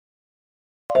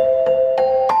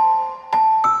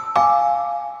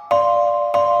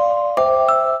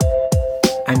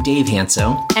I'm Dave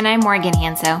Hanso. And I'm Morgan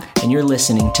Hanso. And you're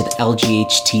listening to the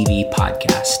LGH TV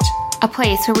podcast. A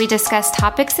place where we discuss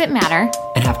topics that matter.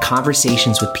 And have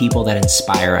conversations with people that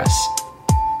inspire us.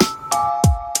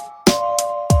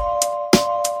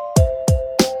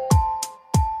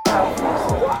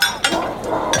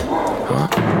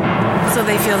 So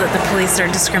they feel that the police are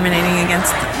discriminating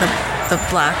against the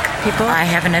black people? I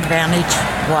have an advantage.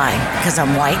 Why? Because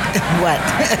I'm white? What?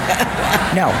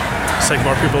 No. It's like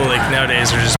more people like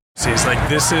nowadays are just it's like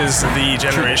this is the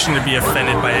generation to be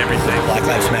offended by everything. Black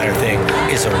Lives Matter thing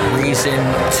is a reason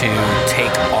to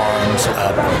take arms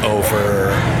up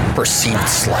over perceived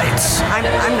slights.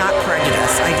 I'm not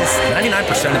prejudiced.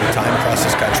 99% of the time across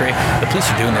this country, the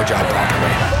police are doing their job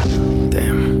properly.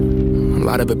 Damn. A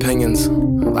lot of opinions, a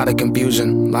lot of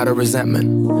confusion, a lot of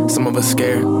resentment. Some of us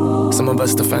scared, some of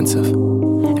us defensive,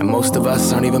 and most of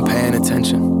us aren't even paying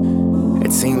attention.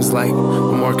 It seems like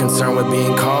we're more concerned with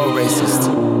being called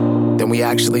racist than we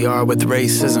actually are with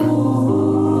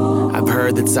racism. I've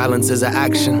heard that silence is an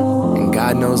action, and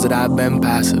God knows that I've been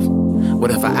passive.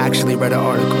 What if I actually read an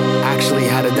article, actually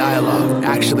had a dialogue,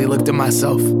 actually looked at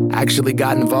myself, actually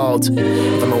got involved?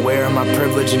 If I'm aware of my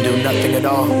privilege and do nothing at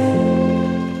all.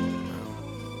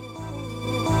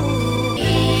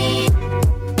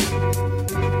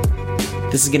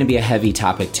 This is going to be a heavy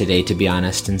topic today, to be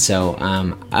honest, and so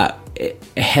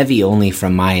heavy only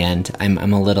from my end. I'm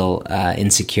a little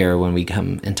insecure when we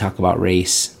come and talk about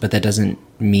race, but that doesn't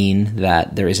mean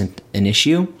that there isn't an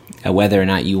issue. Whether or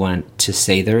not you want to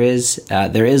say there is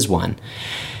one.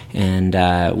 And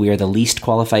we are the least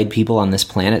qualified people on this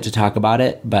planet to talk about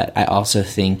it, but I also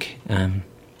think,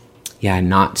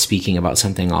 not speaking about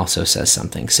something also says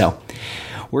something. So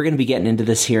we're going to be getting into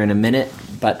this here in a minute,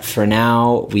 but for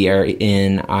now, we are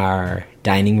in our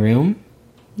dining room.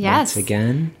 Yes. Once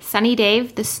again. Sunny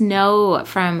Dave, the snow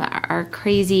from our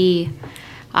crazy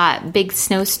big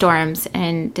snowstorms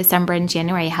in December and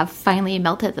January have finally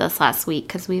melted this last week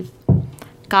because we've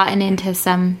gotten into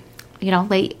some,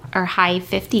 late or high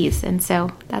 50s, and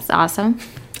so that's awesome.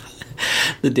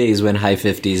 The days when high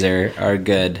 50s are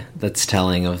good. That's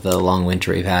telling of the long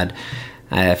winter we've had.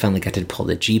 I finally got to pull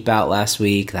the Jeep out last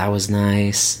week. That was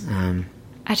nice.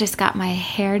 I just got my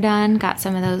hair done, got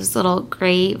some of those little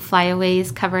gray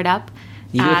flyaways covered up.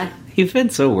 You've been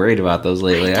so worried about those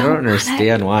lately. I don't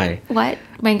understand why. What?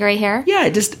 My gray hair? Yeah, I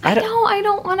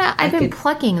don't want to. I've been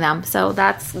plucking them, so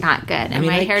that's not good. And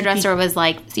my hairdresser was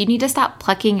like, so you need to stop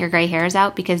plucking your gray hairs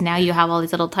out because now you have all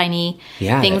these little tiny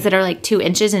things that are like 2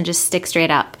 inches and just stick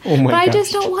straight up. Oh my gosh. I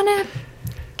just don't want to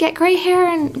get gray hair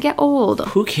and get old.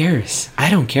 Who cares?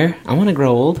 I don't care. I want to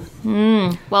grow old.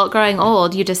 Well, growing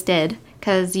old, you just did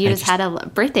because you just had a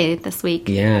birthday this week.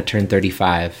 Yeah, I turned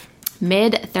 35.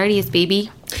 Mid-30s,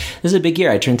 baby. This is a big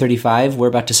year. I turned 35. We're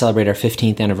about to celebrate our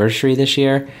 15th anniversary this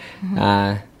year. This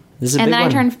is a big one. And then I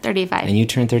turned 35. And you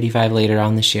turned 35 later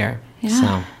on this year. Yeah.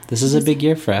 So this is a big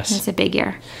year for us. It's a big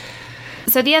year.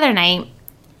 So the other night,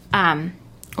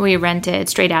 we rented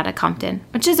Straight Outta Compton,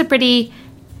 which is a pretty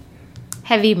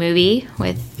heavy movie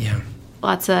with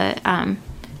lots of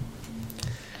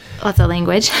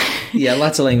language. Yeah,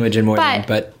 lots of language and more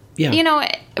but yeah.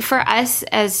 For us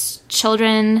as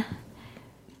children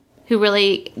who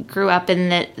really grew up in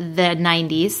the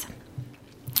 90s,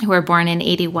 who were born in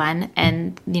 81,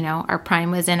 and, our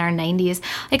prime was in our 90s.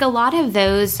 Like, a lot of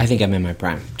those... I think I'm in my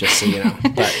prime, just so you know.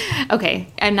 But. Okay,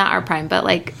 I'm not our prime, but,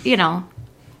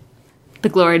 the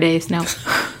glory days, no.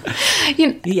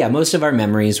 Yeah, most of our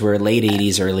memories were late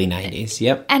 80s, early 90s,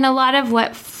 yep. And a lot of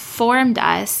what formed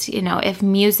us, if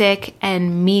music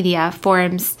and media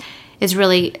forms is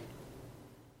really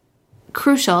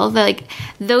crucial.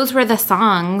 Those were the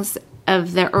songs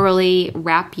of the early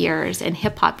rap years and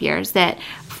hip hop years that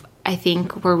I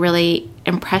think were really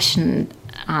impression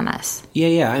on us.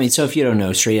 Yeah. I mean, so if you don't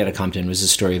know, Straight Outta Compton was the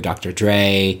story of Dr.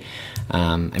 Dre.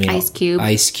 Ice Cube,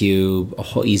 a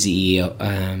whole Eazy-E,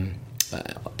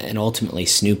 and ultimately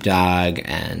Snoop Dogg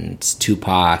and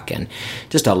Tupac, and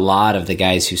just a lot of the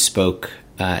guys who spoke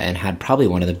and had probably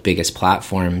one of the biggest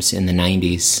platforms in the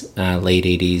 90s, late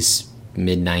 80s,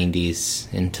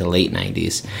 mid-90s into late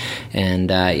 90s.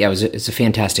 And it's a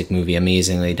fantastic movie,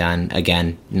 amazingly done.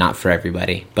 Again, not for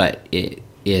everybody, but it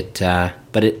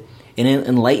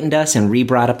enlightened us and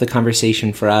re-brought up the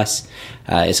conversation for us.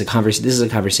 This is a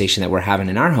conversation that we're having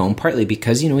in our home, partly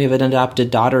because we have an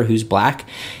adopted daughter who's black,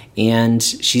 and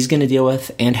she's going to deal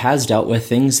with and has dealt with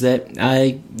things that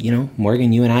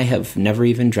Morgan, you and I have never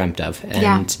even dreamt of,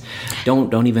 and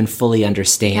don't even fully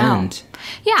understand.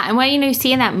 Yeah, and what you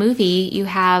see in that movie, you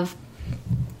have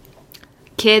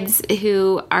kids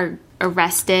who are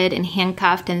arrested and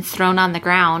handcuffed and thrown on the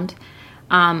ground,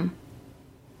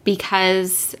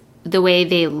 because the way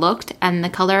they looked and the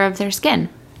color of their skin.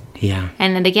 Yeah.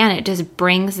 And then again, it just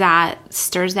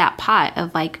stirs that pot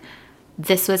of like,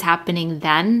 this was happening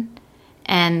then,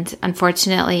 and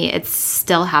unfortunately it's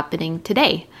still happening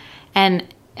today. And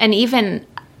even,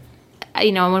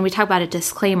 when we talk about a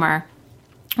disclaimer,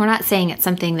 we're not saying it's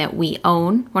something that we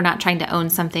own. We're not trying to own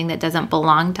something that doesn't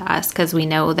belong to us, because we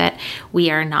know that we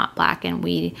are not Black and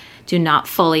we do not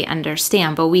fully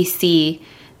understand, but we see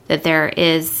that there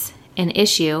is an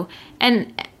issue.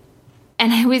 And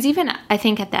I was even, I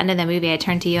think at the end of the movie, I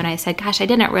turned to you and I said, gosh, I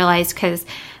didn't realize, because,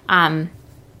 I'm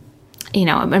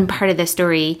part of the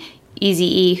story.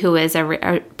 Eazy-E, who is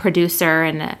a producer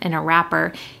and a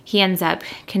rapper, he ends up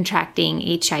contracting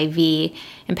HIV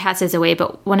and passes away.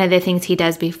 But one of the things he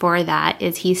does before that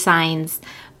is he signs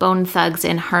Bone Thugs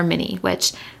and Harmony,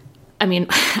 which, I mean,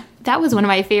 that was one of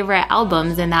my favorite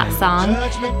albums, in that song.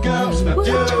 Judgment comes for you,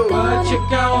 what you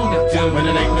gonna do when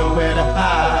it ain't nowhere to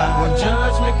hide? When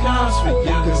judgment comes for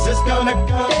you, 'cause it's gonna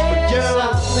come for you.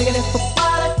 Looking at for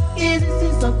water, easy,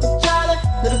 see something Charlie,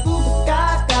 little boo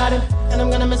guys got him, and I'm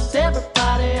gonna miss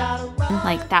everybody out of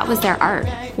Like, that was their art.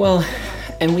 Well,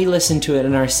 and we listened to it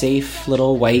in our safe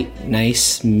little white,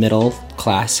 nice middle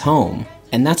class home,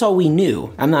 and that's all we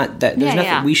knew. I'm not that. There's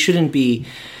nothing. Yeah. We shouldn't be.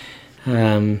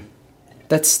 That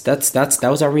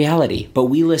was our reality. But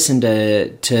we listened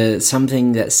to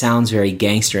something that sounds very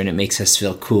gangster and it makes us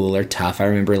feel cool or tough. I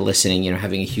remember listening,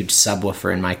 having a huge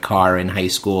subwoofer in my car in high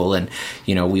school, and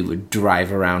we would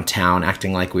drive around town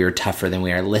acting like we were tougher than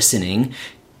we are, listening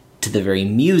to the very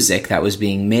music that was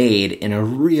being made in a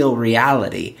real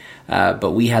reality.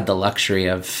 But we had the luxury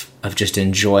of just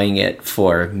enjoying it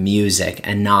for music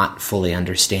and not fully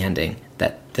understanding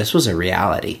that this was a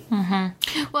reality.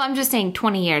 Mm-hmm. Well, I'm just saying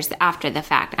 20 years after the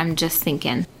fact, I'm just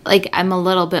thinking, like, I'm a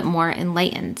little bit more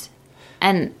enlightened.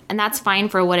 And that's fine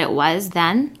for what it was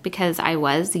then, because I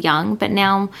was young. But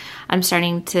now I'm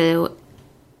starting to,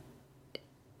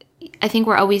 I think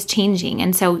we're always changing.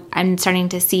 And so I'm starting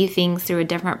to see things through a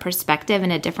different perspective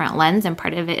and a different lens. And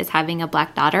part of it is having a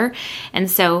Black daughter. And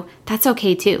so that's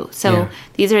okay too. So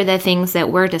These are the things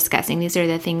that we're discussing. These are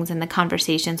the things in the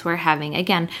conversations we're having.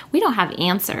 Again, we don't have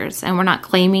answers, and we're not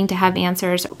claiming to have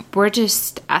answers. We're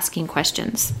just asking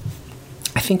questions.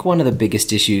 I think one of the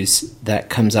biggest issues that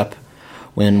comes up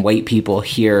when white people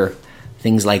hear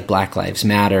things like Black Lives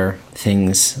Matter,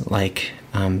 things like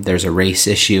there's a race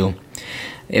issue,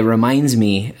 it reminds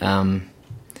me, often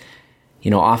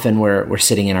we're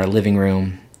sitting in our living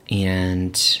room,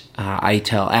 and I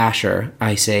tell Asher,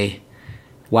 I say,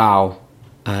 wow,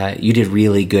 you did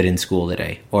really good in school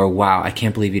today. Or, wow, I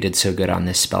can't believe you did so good on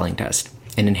this spelling test.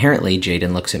 And inherently,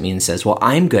 Jaden looks at me and says, well,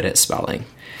 I'm good at spelling.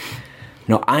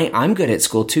 No, I'm good at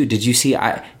school too. Did you see,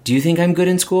 do you think I'm good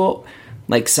in school?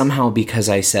 Like, somehow because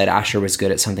I said Asher was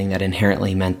good at something, that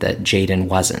inherently meant that Jaden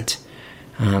wasn't.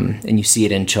 And you see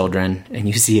it in children, and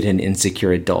you see it in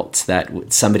insecure adults,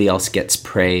 that somebody else gets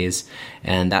praise,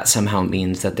 and that somehow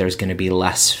means that there's going to be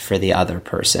less for the other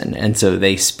person. And so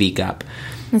they speak up.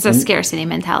 It's a scarcity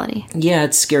mentality. Yeah,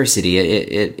 it's scarcity.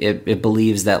 It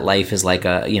believes that life is like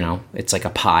it's like a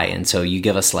pie. And so you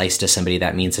give a slice to somebody,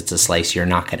 that means it's a slice you're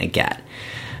not going to get.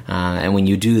 And when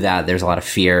you do that, there's a lot of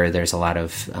fear. There's a lot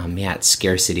of, it's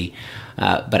scarcity.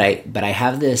 But I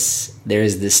have there's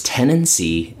this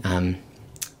tendency,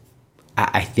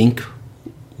 I think,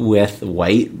 with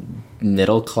white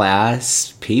middle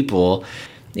class people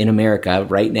in America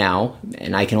right now,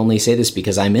 and I can only say this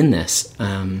because I'm in this,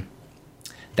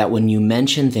 that when you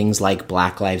mention things like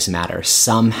Black Lives Matter,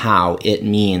 somehow it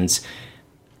means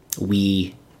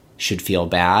we should feel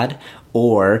bad,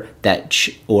 or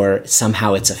or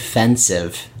somehow it's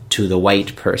offensive to the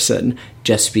white person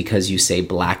just because you say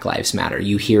Black Lives Matter.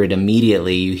 You hear it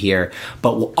immediately. You hear,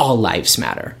 but all lives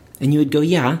matter. And you would go,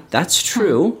 yeah, that's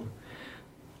true.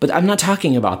 But I'm not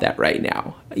talking about that right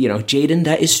now. Jaden,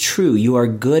 that is true. You are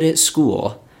good at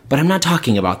school. But I'm not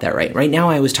talking about that right now.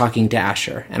 I was talking to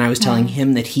Asher, and I was telling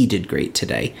him that he did great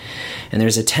today. And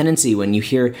there's a tendency when you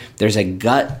hear, there's a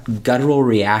guttural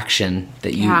reaction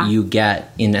that you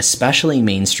get in especially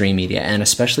mainstream media, and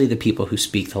especially the people who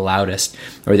speak the loudest,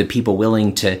 or the people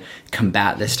willing to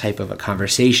combat this type of a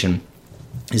conversation,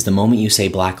 is the moment you say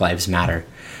Black Lives Matter,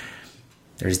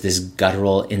 there's this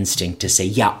guttural instinct to say,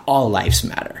 yeah, all lives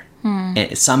matter.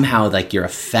 And somehow, like, you're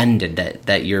offended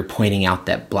that you're pointing out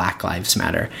that Black Lives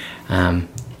Matter. In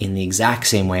the exact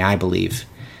same way, I believe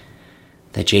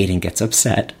that Jaden gets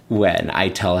upset when I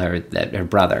tell her that her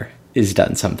brother has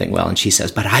done something well, and she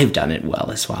says, but I've done it well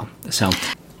as well. So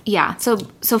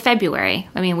February.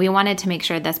 I mean, we wanted to make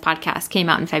sure this podcast came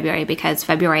out in February because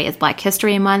February is Black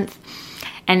History Month.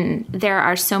 And there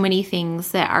are so many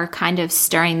things that are kind of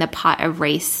stirring the pot of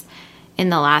race in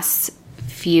the last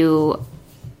few,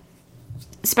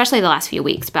 especially the last few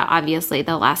weeks, but obviously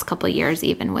the last couple of years,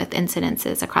 even with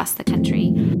incidences across the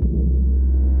country.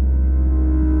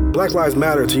 Black Lives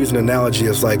Matter, to use an analogy,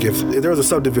 is like if there was a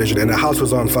subdivision and a house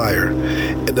was on fire,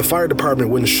 the fire department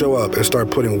wouldn't show up and start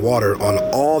putting water on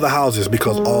all the houses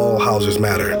because all houses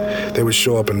matter. They would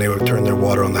show up and they would turn their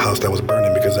water on the house that was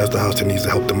burning because that's the house that needs the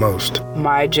help the most.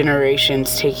 My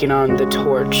generation's taking on the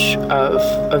torch of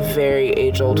a very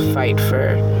age-old fight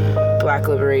for Black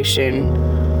liberation,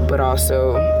 but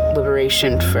also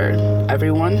liberation for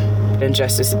everyone.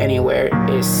 Injustice anywhere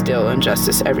is still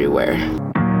injustice everywhere.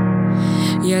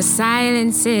 Your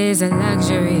silence is a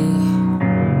luxury.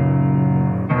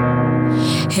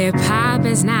 Hip-hop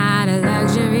is not a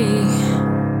luxury.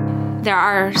 There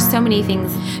are so many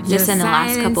things just in the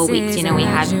last couple of weeks. You know, we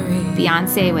had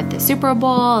Beyonce with the Super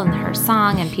Bowl and her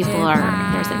song, and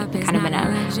there's kind of an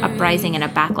uprising and a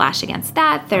backlash against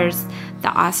that. There's the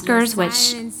Oscars,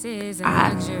 which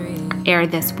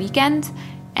aired this weekend,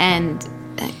 and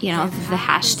you know, the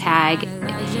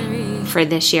hashtag for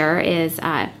this year is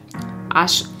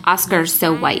Oscars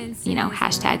so white, you know,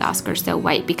 hashtag Oscars so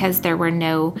white, because there were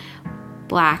no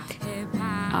Black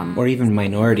or even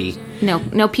minority,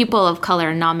 no people of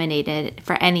color nominated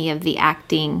for any of the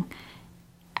acting,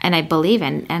 and I believe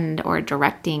and or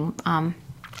directing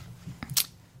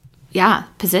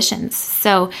positions.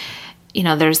 So, you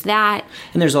know, there's that.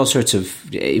 And there's all sorts of,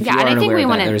 if you aren't aware of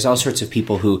that, there's all sorts of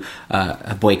people who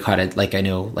have boycotted, like I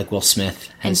know, like Will Smith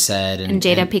has said. And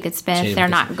Jada Pinkett Smith, they're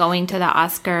not going to the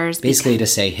Oscars. Basically to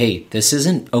say, hey, this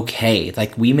isn't okay.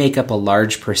 Like, we make up a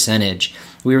large percentage.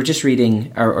 We were just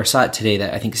reading, or saw it today,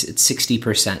 that I think it's 60%,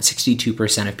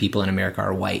 62% of people in America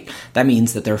are white. That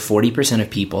means that there are 40% of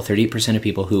people, 38% of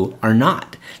people who are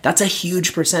not. That's a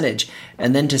huge percentage.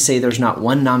 And then to say there's not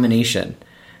one nomination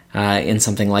in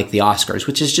something like the Oscars,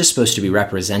 which is just supposed to be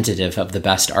representative of the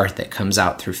best art that comes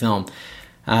out through film,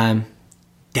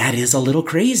 that is a little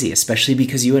crazy, especially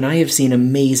because you and I have seen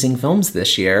amazing films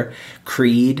this year.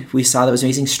 Creed, we saw, that was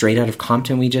amazing. Straight Outta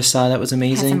Compton, we just saw, that was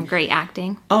amazing. Had some great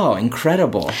acting. Oh,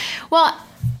 incredible. Well,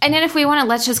 and then if we want to,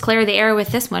 let's just clear the air with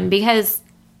this one, because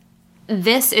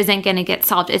this isn't going to get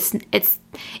solved. It's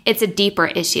a deeper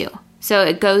issue. So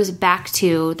it goes back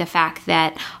to the fact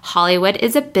that Hollywood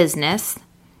is a business.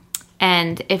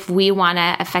 And if we want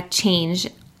to affect change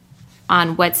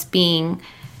on what's being,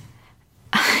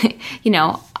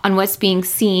 on what's being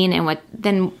seen and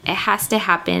then it has to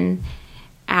happen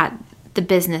at the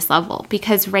business level.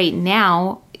 Because right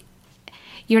now,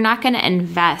 you're not going to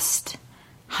invest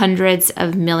hundreds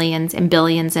of millions and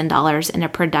billions in dollars in a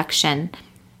production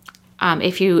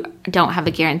if you don't have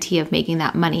a guarantee of making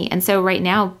that money. And so right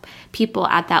now, people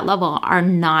at that level are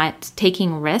not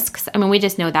taking risks. I mean, we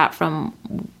just know that from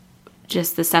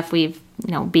just the stuff we've,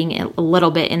 being a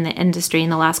little bit in the industry in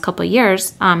the last couple of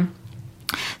years.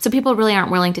 So people really aren't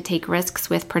willing to take risks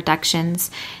with productions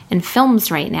and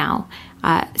films right now.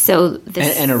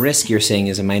 And a risk, you're saying,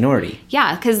 is a minority.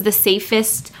 Yeah, because the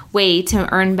safest way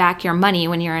to earn back your money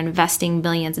when you're investing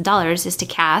billions of dollars is to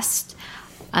cast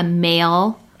a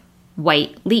male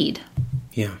white lead.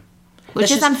 Yeah.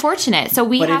 Which is unfortunate. So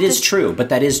But it is true. But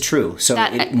that is true. So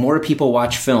more people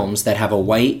watch films that have a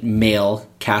white male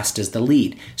cast as the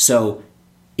lead. So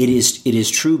it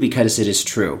is true because it is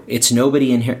true. It's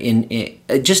nobody in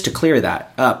here. Just to clear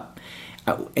that up,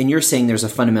 and you're saying there's a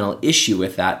fundamental issue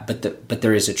with that, but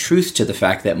there is a truth to the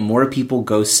fact that more people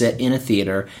go sit in a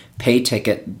theater, pay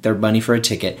their money for a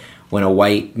ticket, when a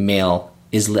white male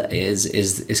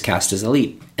is cast as a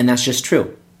lead, and that's just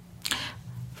true.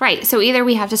 Right. So either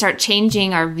we have to start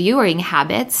changing our viewing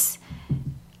habits,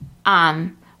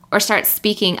 or start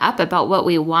speaking up about what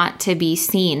we want to be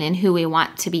seen and who we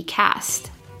want to be cast.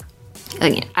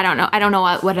 I don't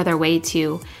know what other way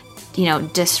to,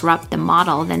 disrupt the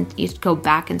model than you go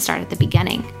back and start at the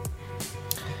beginning.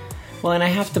 Well, and I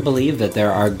have to believe that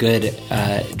there are good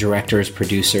directors,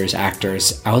 producers,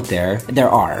 actors out there. There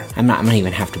are. I'm not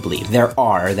even have to believe. There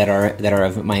are that are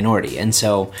of minority, and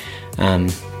so.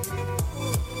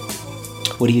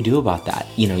 What do you do about that?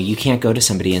 You can't go to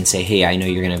somebody and say, hey, I know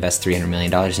you're going to invest $300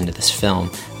 million into this film,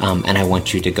 and I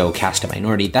want you to go cast a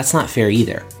minority. That's not fair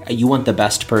either. You want the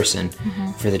best person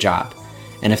for the job.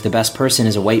 And if the best person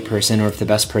is a white person, or if the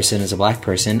best person is a black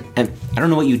person, and I don't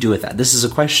know what you do with that. This is a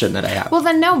question that I have. Well,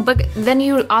 then no, but then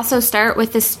you also start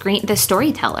with the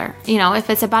storyteller. If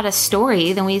it's about a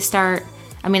story, then we start,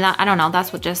 I don't know,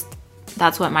 that's what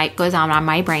goes on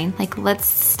my brain. Like, let's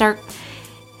start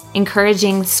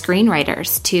encouraging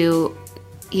screenwriters to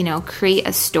create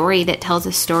a story that tells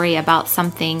a story about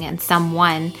something and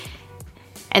someone.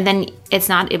 And then it's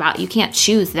not about, you can't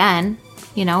choose then,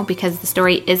 because the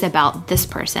story is about this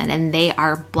person and they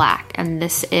are Black and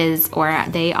or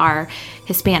they are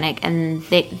Hispanic and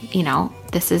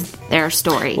this is their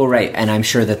story. Well, right. And I'm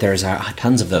sure that there's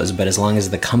tons of those, but as long as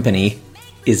the company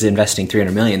is investing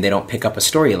 $300 million, they don't pick up a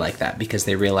story like that because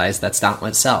they realize that's not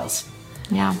what sells.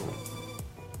 Yeah.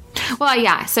 Well,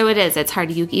 yeah. So it is. It's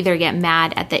hard. You either get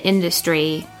mad at the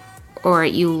industry or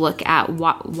you look at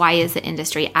why is the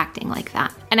industry acting like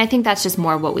that? And I think that's just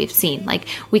more what we've seen. Like,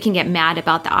 we can get mad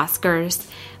about the Oscars,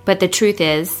 but the truth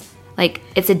is, like,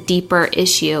 it's a deeper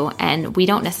issue and we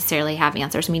don't necessarily have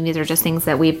answers. I mean, these are just things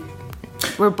that we're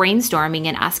brainstorming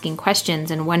and asking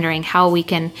questions and wondering how we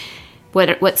can,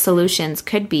 what solutions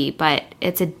could be, but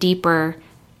it's a deeper,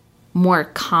 more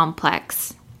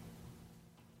complex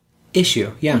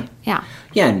issue. Yeah. Yeah.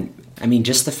 Yeah. And I mean,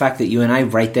 just the fact that you and I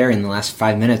right there in the last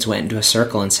 5 minutes went into a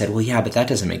circle and said, well, yeah, but that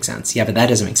doesn't make sense. Yeah, but that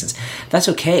doesn't make sense. That's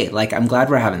okay. Like, I'm glad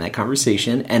we're having that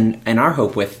conversation. And our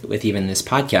hope with even this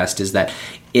podcast is that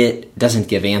it doesn't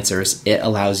give answers. It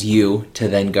allows you to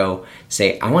then go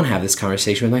say, I want to have this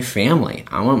conversation with my family.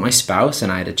 I want my spouse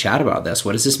and I to chat about this.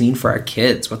 What does this mean for our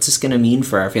kids? What's this going to mean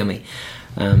for our family?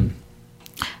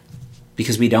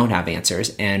 Because we don't have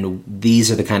answers. And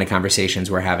these are the kind of conversations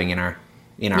we're having in our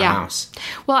house.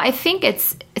 Well, I think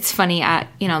it's funny.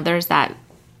 There's that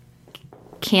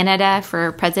Canada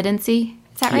for presidency.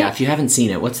 Is that right? Yeah. If you haven't seen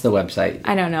it, what's the website?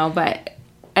 I don't know, but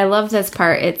I love this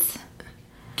part. It's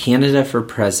Canada for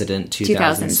President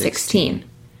 2016.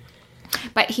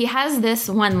 But he has this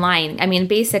one line. I mean,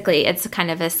 basically, it's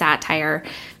kind of a satire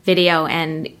video,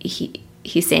 and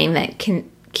he's saying that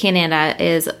Canada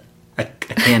is a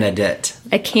candidate.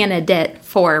 A candidate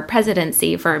for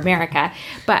presidency for America.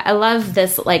 But I love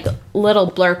this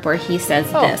little blurb where he says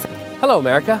this. Hello,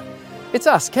 America. It's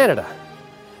us, Canada.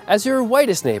 As your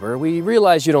whitest neighbor, we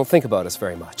realize you don't think about us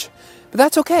very much. But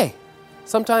that's okay.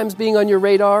 Sometimes being on your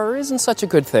radar isn't such a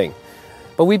good thing.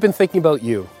 But we've been thinking about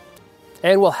you.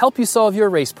 And we'll help you solve your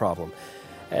race problem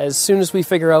as soon as we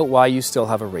figure out why you still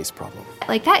have a race problem.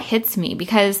 Like, that hits me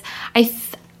because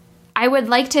I would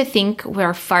like to think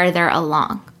we're farther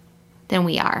along than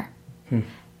we are.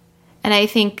 And I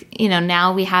think,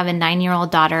 now we have a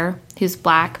 9-year-old daughter who's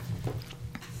Black.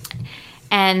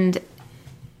 And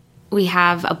we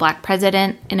have a Black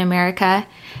president in America.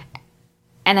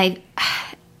 And I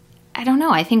don't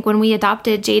know. I think when we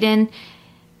adopted Jaden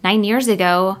 9 years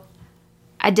ago,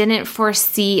 I didn't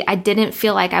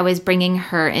feel like I was bringing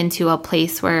her into a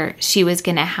place where she was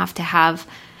going to have,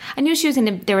 I knew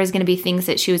there was going to be things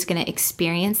that she was going to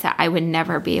experience that I would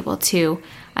never be able to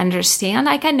understand.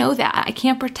 Like, I know that I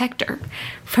can't protect her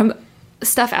from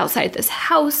stuff outside this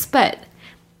house, but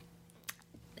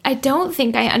I don't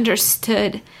think I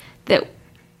understood that.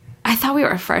 I thought we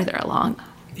were farther along.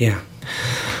 Yeah.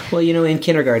 Well, in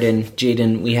kindergarten,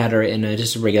 Jaden, we had her in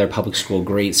just a regular public school,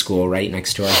 great school, right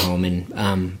next to our home,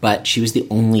 and but she was the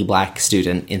only Black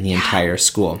student in the entire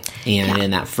school. And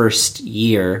in that first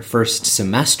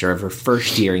semester of her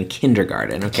first year in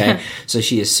kindergarten, okay? So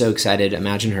she is so excited.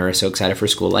 Imagine her so excited for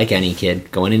school, like any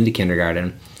kid, going into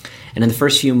kindergarten. And in the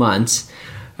first few months,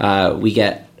 we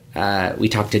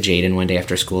talked to Jaden one day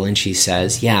after school, and she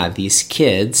says, yeah, these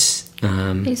kids...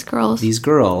 these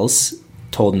girls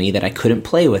told me that I couldn't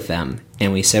play with them.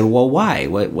 And we said, well, why?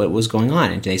 What was going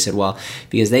on? And they said, well,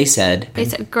 because they said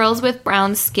girls with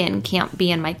brown skin can't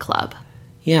be in my club.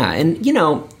 Yeah. And,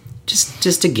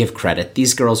 just to give credit,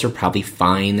 these girls are probably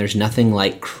fine. There's nothing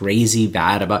crazy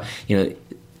bad about,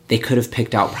 they could have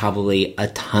picked out probably a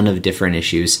ton of different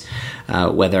issues,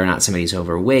 whether or not somebody's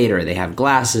overweight or they have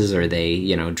glasses or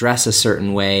they, dress a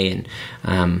certain way.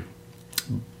 And,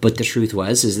 but the truth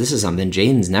is this is something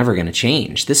Jaden's never going to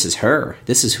change. This is her.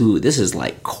 This is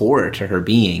core to her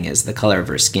being is the color of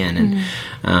her skin.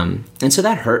 And so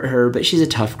that hurt her, but she's a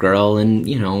tough girl. And,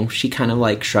 she kind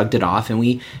of shrugged it off, and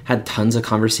we had tons of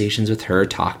conversations with her,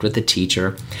 talked with the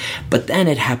teacher. But then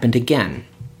it happened again.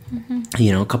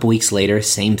 A couple weeks later,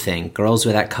 same thing. Girls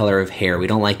with that color of hair, we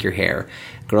don't like your hair.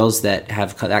 Girls that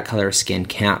have that color of skin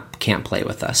can't play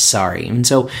with us. Sorry. And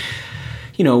so,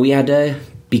 we had to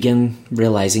begin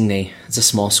realizing it's a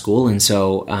small school, and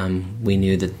so we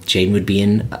knew that Jaden would be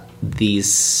in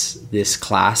this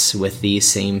class with these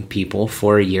same people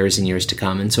for years and years to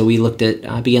come. And so we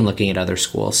began looking at other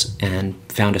schools and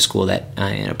found a school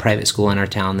a private school in our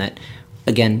town that,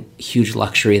 again, huge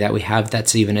luxury that we have.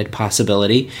 That's even a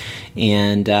possibility,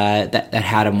 and that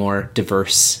had a more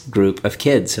diverse group of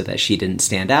kids, so that she didn't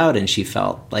stand out and she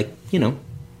felt like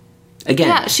Again,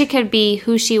 Yeah, she could be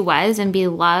who she was and be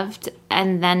loved,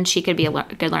 and then she could be a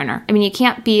good learner. I mean, you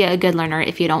can't be a good learner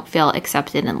if you don't feel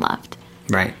accepted and loved.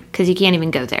 right. Because you can't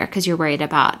even go there because you're worried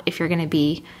about if you're going to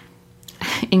be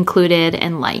included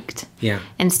and liked. Yeah.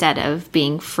 Instead of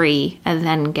being free and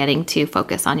then getting to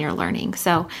focus on your learning.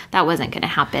 So that wasn't going to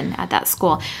happen at that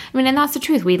school. I mean, and that's the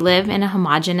truth. We live in a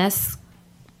homogenous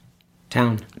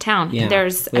Town. Yeah.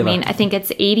 There's, I mean, I think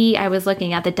it's 80. I was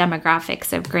looking at the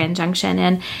demographics of Grand Junction,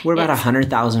 and We're about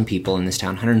 100,000 people in this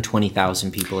town,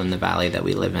 120,000 people in the valley that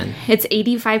we live in. it's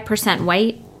 85%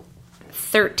 white,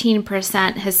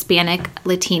 13% Hispanic,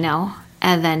 Latino,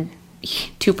 and then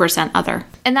 2% other.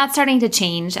 And that's starting to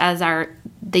change as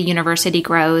the university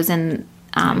grows and,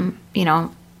 you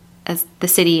know, as the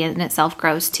city in itself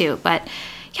grows too. But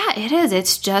yeah, it is.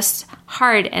 It's just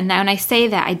hard. And when I say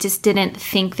that, I just didn't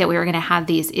think that we were going to have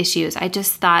these issues. I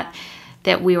just thought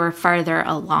that we were farther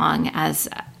along as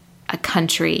a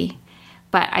country.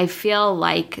 But I feel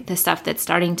like the stuff that's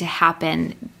starting to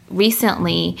happen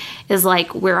recently is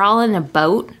like we're all in a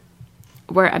boat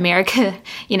where America,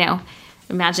 you know,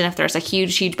 imagine if there's a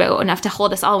huge boat enough to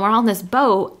hold us all. We're all in this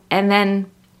boat. And then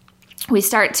we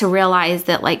start to realize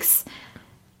that like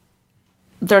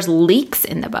there's leaks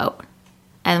in the boat.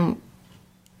 And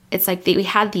it's like we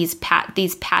had these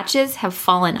patches have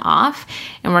fallen off,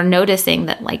 and we're noticing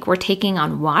that like we're taking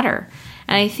on water.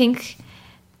 And I think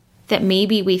that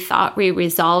maybe we thought we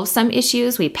resolved some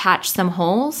issues, we patched some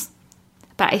holes,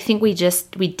 but I think we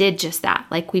did just that.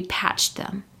 Like we patched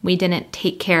them. We didn't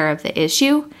take care of the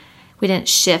issue. We didn't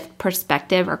shift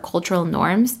perspective or cultural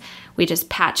norms. We just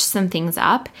patched some things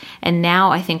up. And now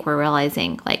I think we're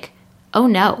realizing like, oh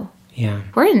no. Yeah.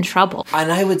 We're in trouble.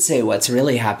 And I would say what's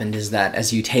really happened is that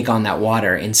as you take on that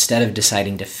water, instead of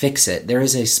deciding to fix it, there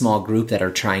is a small group that are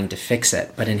trying to fix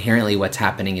it. But inherently what's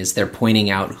happening is they're pointing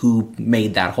out who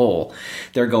made that hole.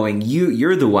 They're going,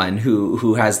 you're the one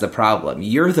who has the problem.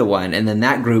 You're the one. And then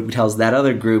that group tells that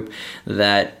other group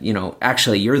that, you know,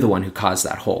 actually you're the one who caused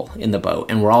that hole in the boat.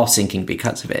 And we're all sinking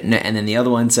because of it. And then the other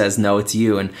one says, no, it's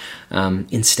you. And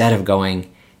instead of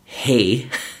going, hey,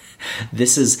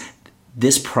 this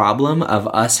problem of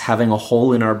us having a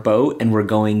hole in our boat and we're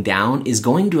going down is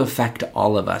going to affect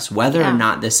all of us. Whether or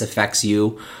not this affects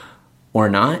you or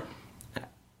not,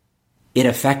 it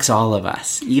affects all of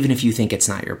us, even if you think it's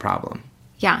not your problem.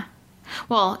 Yeah.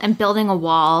 Well, and building a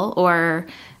wall or,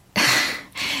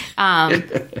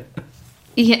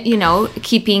 you know,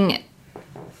 keeping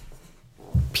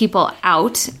people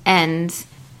out and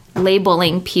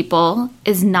labeling people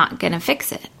is not going to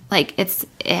fix it. Like it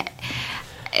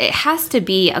has to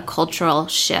be a cultural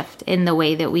shift in the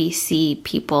way that we see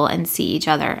people and see each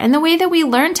other, and the way that we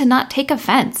learn to not take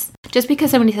offense. Just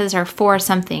because somebody says they're for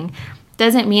something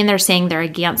doesn't mean they're saying they're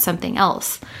against something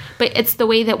else. But it's the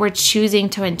way that we're choosing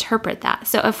to interpret that.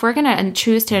 So if we're going to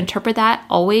choose to interpret that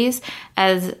always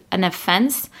as an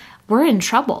offense, we're in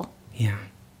trouble. Yeah.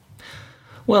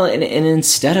 Well, and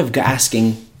instead of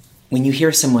asking, when you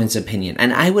hear someone's opinion,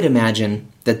 and I would imagine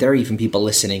that there are even people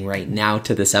listening right now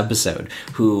to this episode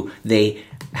who they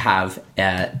have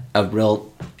a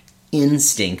real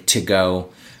instinct to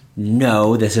go,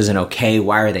 no, this isn't okay.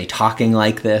 Why are they talking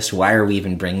like this? Why are we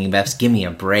even bringing this? Give me a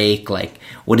break. Like,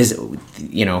 what is it?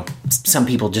 You know, some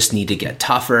people just need to get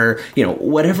tougher, you know,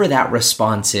 whatever that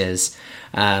response is.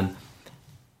 But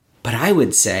I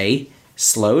would say,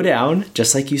 slow down,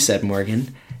 just like you said,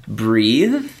 Morgan,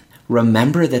 breathe.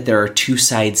 Remember that there are two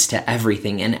sides to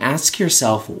everything, and ask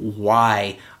yourself,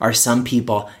 why are some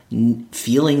people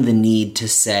feeling the need to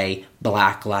say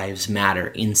Black Lives Matter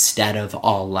instead of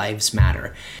All Lives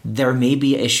Matter? There may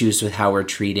be issues with how we're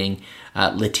treating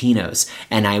Latinos,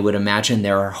 and I would imagine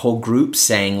there are whole groups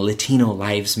saying Latino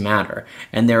lives matter,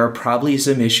 and there are probably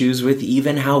some issues with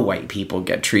even how white people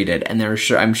get treated, and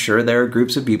I'm sure there are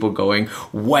groups of people going,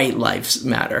 white lives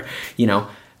matter. You know,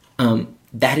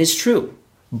 that is true.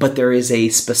 But there is a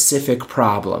specific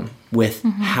problem with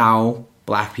how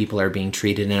Black people are being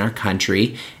treated in our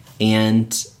country,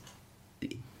 and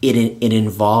it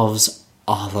involves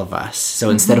all of us. So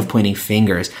instead of pointing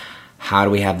fingers, how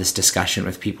do we have this discussion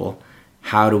with people?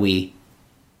 How do we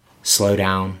slow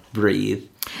down, breathe?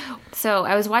 So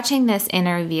I was watching this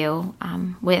interview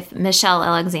with Michelle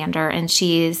Alexander, and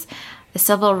she's a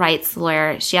civil rights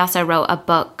lawyer. She also wrote a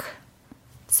book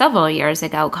several years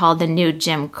ago called The New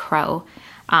Jim Crow.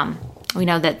 We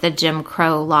know that the Jim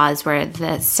Crow laws were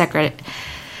the segregation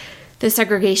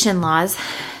laws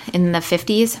in the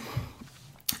 50s.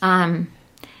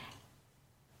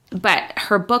 But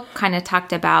her book kind of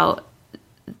talked about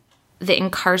the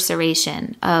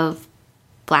incarceration of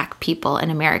Black people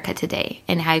in America today,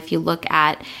 and how if you look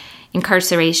at,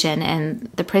 incarceration and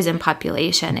the prison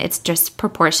population, it's just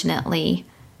proportionately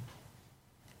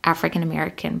African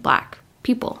American Black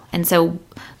people. And so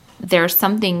there's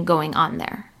something going on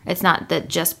there. It's not that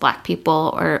just Black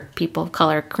people or people of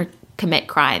color commit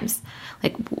crimes.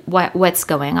 Like what's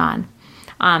going on?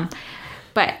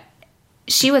 But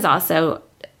she was also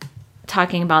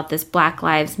talking about this Black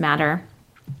Lives Matter,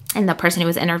 and the person who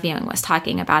was interviewing was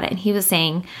talking about it, and he was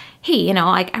saying, hey, you know,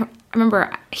 like I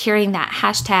remember hearing that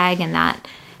hashtag and that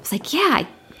I was like, yeah,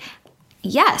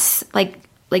 yes, like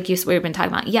we've been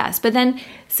talking about, yes. But then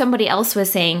somebody else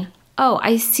was saying, oh,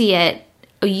 I see it.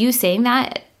 Oh, you saying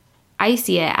that? I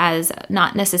see it as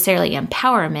not necessarily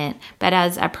empowerment, but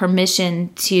as a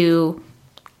permission to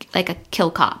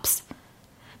kill cops.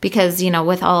 Because, you know,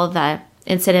 with all of the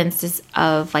incidences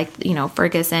of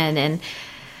Ferguson and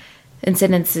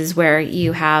incidences where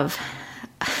you have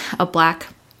a Black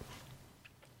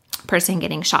person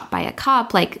getting shot by a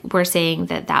cop, like we're saying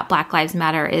that Black Lives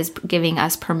Matter is giving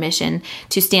us permission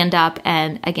to stand up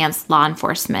and against law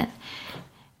enforcement.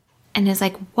 And it's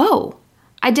like, whoa.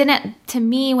 To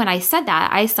me, when I said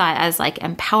that, I saw it as like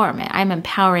empowerment. I'm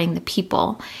empowering the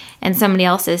people, and somebody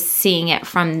else is seeing it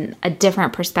from a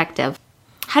different perspective.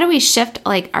 How do we shift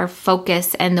like our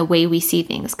focus and the way we see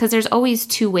things? Because there's always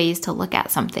two ways to look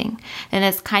at something. And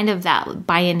it's kind of that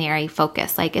binary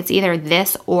focus. Like it's either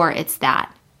this or it's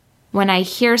that. When I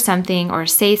hear something or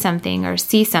say something or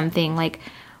see something, like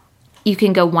you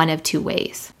can go one of two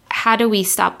ways. How do we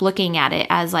stop looking at it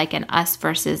as like an us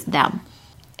versus them?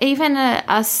 Even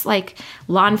us, like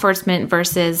law enforcement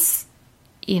versus,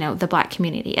 you know, the Black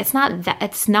community. It's not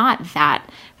that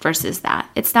versus that.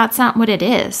 That's not what it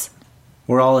is.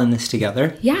 We're all in this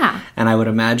together. Yeah. And I would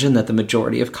imagine that the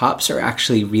majority of cops are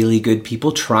actually really good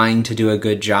people trying to do a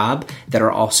good job that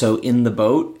are also in the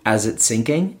boat as it's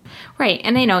sinking. Right.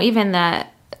 And I know even the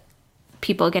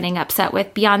people getting upset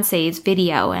with Beyonce's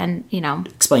video and, you know.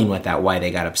 Explain why they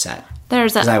got upset.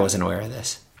 Because I wasn't aware of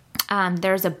this.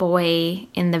 There's a boy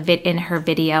in her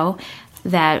video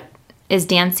that is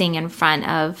dancing in front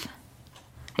of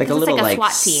like a little like a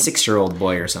SWAT team. 6-year-old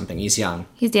boy or something. He's young.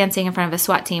 He's dancing in front of a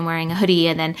SWAT team wearing a hoodie,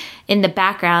 and then in the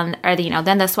background,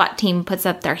 then the SWAT team puts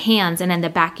up their hands, and in the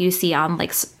back you see on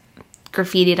like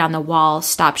graffitied on the wall,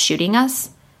 "Stop shooting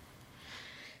us."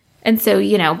 And so,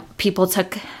 you know, people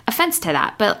took offense to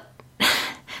that, but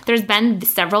there's been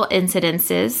several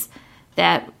incidences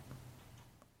that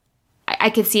I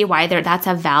could see why that's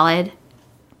a valid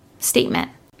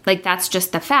statement. Like, that's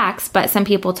just the facts, but some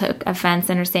people took offense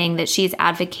and are saying that she's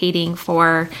advocating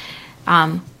for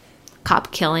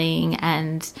cop killing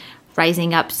and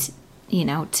rising up, you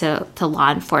know, to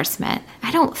law enforcement.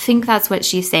 I don't think that's what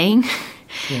she's saying.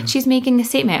 Yeah. She's making a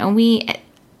statement,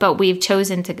 but we've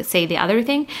chosen to say the other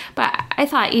thing. But I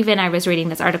thought, even I was reading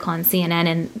this article on CNN,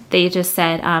 and they just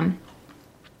said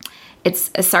it's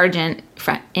a sergeant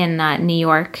in New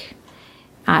York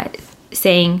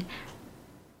saying,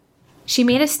 she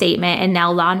made a statement, and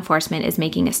now law enforcement is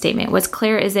making a statement. What's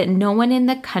clear is that no one in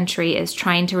the country is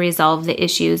trying to resolve the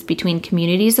issues between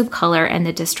communities of color and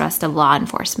the distrust of law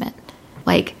enforcement.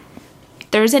 Like,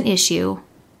 there's an issue.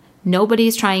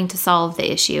 Nobody's trying to solve the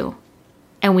issue,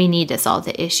 and we need to solve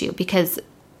the issue, because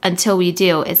until we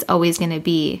do, it's always going to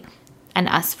be an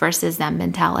us versus them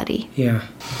mentality. Yeah.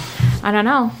 I don't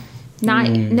know.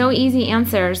 No easy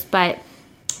answers, but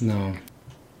no.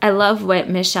 I love what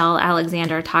Michelle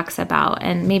Alexander talks about,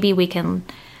 and maybe we can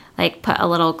like put a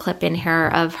little clip in here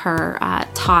of her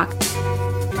talk.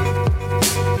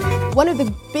 One of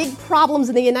the big problems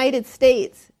in the United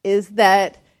States is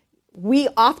that we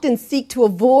often seek to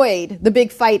avoid the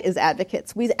big fight as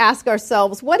advocates. We ask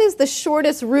ourselves, what is the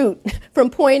shortest route from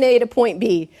point A to point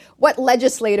B? What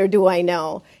legislator do I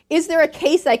know? Is there a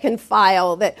case I can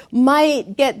file that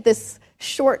might get this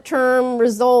short-term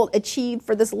result achieved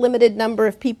for this limited number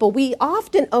of people? We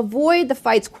often avoid the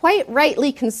fights, quite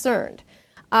rightly concerned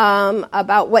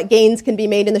about what gains can be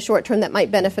made in the short term that might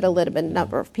benefit a limited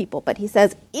number of people. But he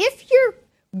says, if your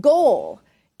goal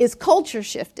is culture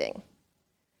shifting,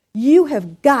 you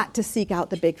have got to seek out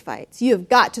the big fights. You have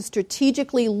got to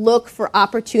strategically look for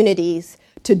opportunities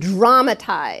to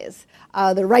dramatize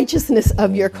the righteousness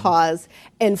of your cause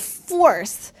and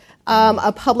force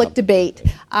a public debate,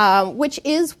 which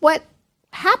is what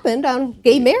happened on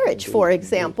gay marriage, for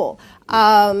example.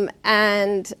 I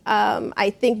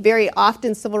think very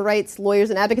often civil rights lawyers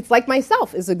and advocates like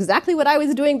myself is exactly what I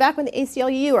was doing back when the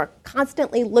ACLU are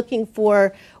constantly looking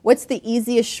for what's the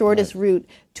easiest, shortest route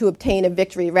to obtain a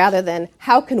victory, rather than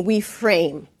how can we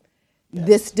frame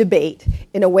this debate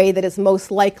in a way that is most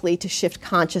likely to shift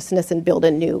consciousness and build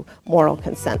a new moral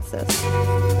consensus.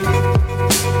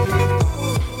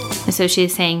 And so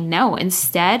she's saying, no,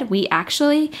 instead, we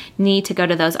actually need to go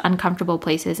to those uncomfortable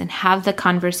places and have the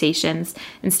conversations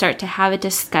and start to have a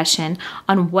discussion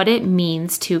on what it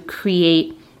means to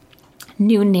create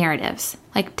new narratives.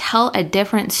 Like, tell a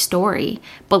different story,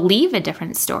 believe a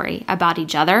different story about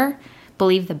each other,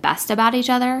 believe the best about each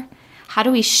other. How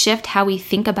do we shift how we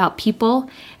think about people?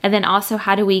 And then also,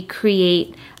 how do we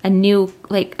create a new,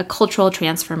 like a cultural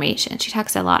transformation? She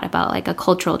talks a lot about like a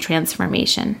cultural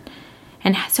transformation.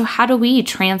 And so how do we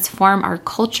transform our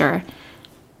culture?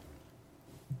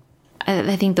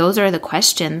 I think those are the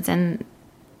questions and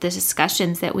the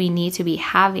discussions that we need to be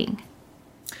having.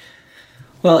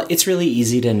 Well, it's really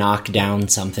easy to knock down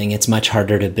something. It's much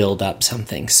harder to build up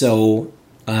something. So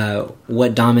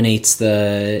what dominates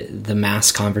the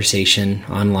mass conversation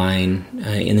online,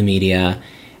 in the media,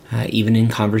 even in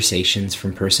conversations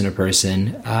from person to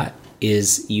person,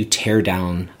 is you tear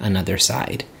down another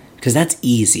side. Because that's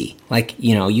easy. Like,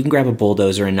 you know, you can grab a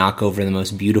bulldozer and knock over the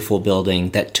most beautiful building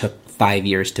that took 5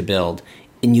 years to build,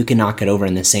 and you can knock it over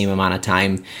in the same amount of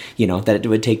time, you know, that it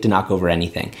would take to knock over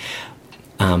anything.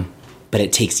 But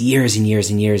it takes years and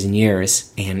years and years and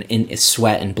years and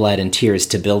sweat and blood and tears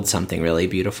to build something really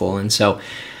beautiful. And so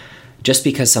just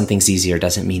because something's easier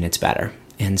doesn't mean it's better.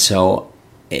 And so,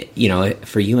 you know,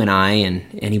 for you and I and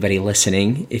anybody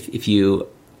listening, if you,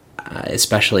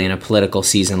 especially in a political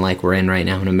season like we're in right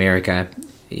now in America,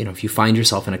 you know, if you find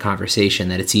yourself in a conversation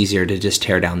that it's easier to just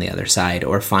tear down the other side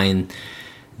or find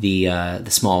the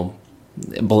small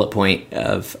bullet point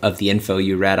of the info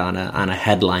you read on a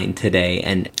headline today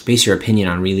and base your opinion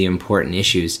on really important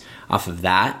issues off of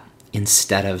that,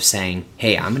 instead of saying,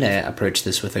 hey, I'm going to approach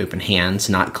this with open hands,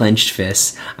 not clenched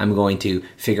fists. I'm going to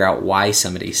figure out why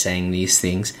somebody's saying these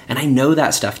things. And I know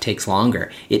that stuff takes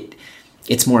longer.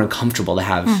 It's more uncomfortable to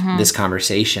have this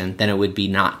conversation than it would be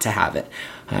not to have it.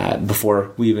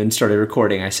 Before we even started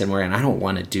recording, I said, Morgan, I don't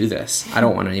want to do this. I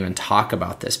don't want to even talk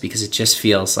about this because it just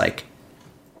feels like,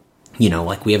 you know,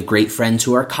 like we have great friends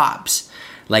who are cops,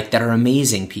 like that are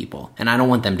amazing people, and I don't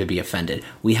want them to be offended.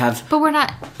 But we're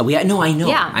not. No, I know.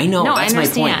 Yeah. I know. No, That's my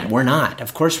point. We're not.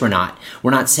 Of course we're not.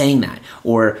 We're not saying that.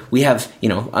 Or we have, you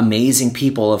know, amazing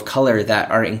people of color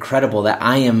that are incredible that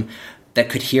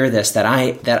could hear this, that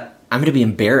I'm going to be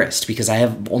embarrassed because I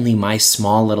have only my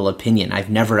small little opinion. I've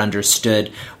never understood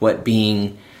what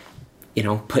being, you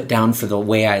know, put down for the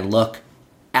way I look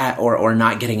at, or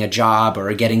not getting a job,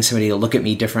 or getting somebody to look at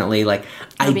me differently. Like,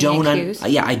 I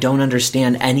don't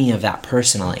understand any of that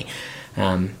personally.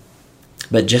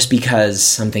 But just because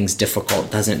something's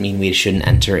difficult doesn't mean we shouldn't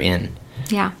enter in.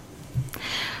 Yeah.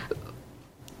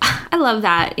 I love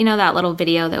that. You know, that little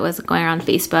video that was going around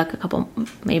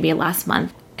Facebook maybe last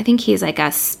month. I think he's like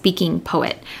a speaking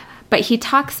poet. But he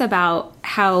talks about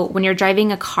how when you're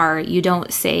driving a car, you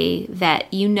don't say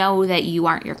that you know that you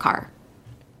aren't your car.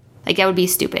 Like, that would be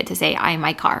stupid to say, I'm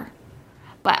my car.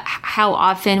 But how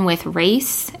often with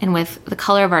race and with the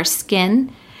color of our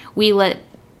skin, we let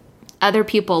other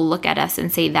people look at us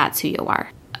and say, that's who you are.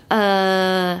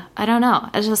 I don't know.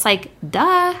 It's just like,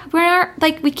 duh. We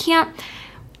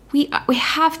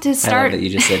have to start. I love that you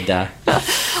just said duh.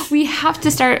 We have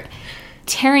to start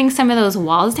tearing some of those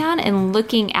walls down and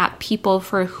looking at people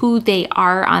for who they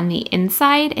are on the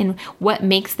inside and what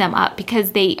makes them up,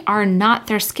 because they are not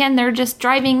their skin. They're just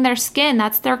driving their skin.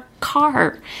 That's their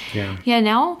car. Yeah. You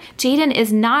know, Jaden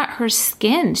is not her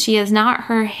skin. She is not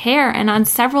her hair. And on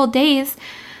several days,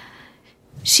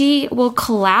 she will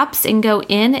collapse and go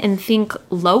in and think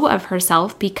low of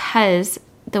herself because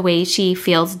the way she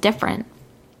feels different.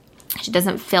 She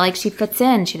doesn't feel like she fits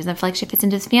in. She doesn't feel like she fits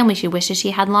into this family. She wishes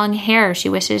she had long hair. She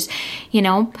wishes, you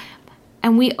know,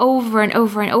 and we over and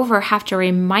over and over have to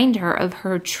remind her of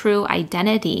her true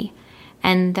identity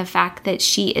and the fact that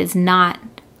she is not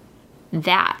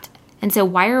that. And so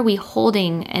why are we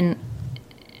holding and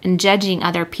judging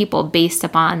other people based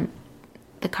upon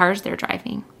the cars they're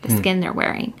driving, the skin they're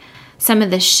wearing? Some of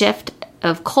the shift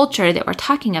of culture that we're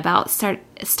talking about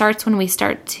starts when we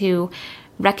start to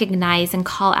recognize and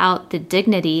call out the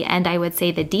dignity, and I would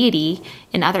say the deity,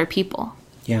 in other people.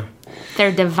 Yeah.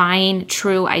 Their divine,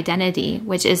 true identity,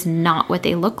 which is not what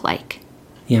they look like.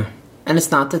 Yeah. And it's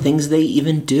not the things they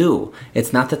even do.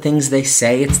 It's not the things they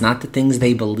say. It's not the things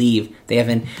they believe.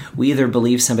 We either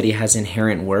believe somebody has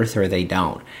inherent worth or they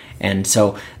don't. And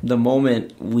so the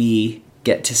moment we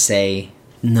get to say,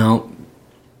 no,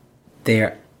 they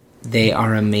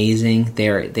are amazing.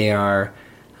 There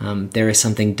is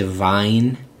something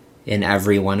divine in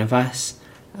every one of us.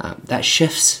 That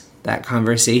shifts that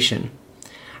conversation.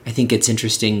 I think it's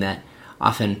interesting that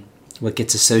often what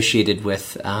gets associated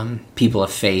with people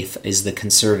of faith is the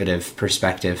conservative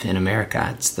perspective in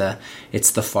America.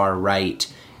 It's the far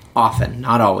right, often,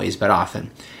 not always, but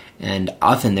often, and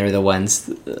often they're the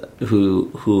ones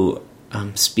who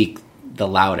speak the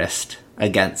loudest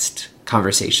against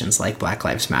conversations like Black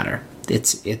Lives Matter.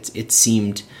 It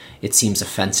seems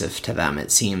offensive to them.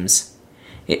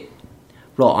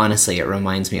 Honestly, it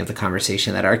reminds me of the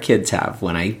conversation that our kids have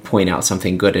when I point out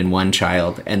something good in one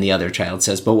child and the other child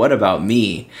says, "But what about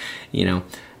me?"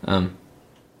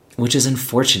 Which is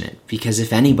unfortunate, because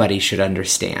if anybody should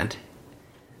understand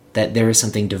that there is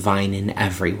something divine in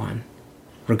everyone,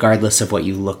 regardless of what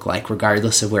you look like,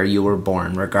 regardless of where you were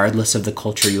born, regardless of the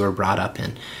culture you were brought up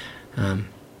in,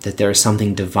 that there is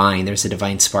something divine, there's a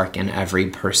divine spark in every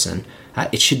person.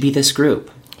 It should be this group.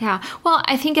 Yeah. Well,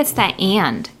 I think it's the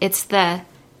and. It's the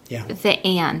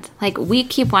and. Like, we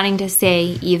keep wanting to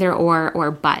say either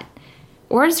or but.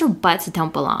 Ors or buts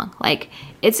don't belong. Like,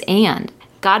 it's and.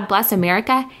 God bless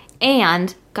America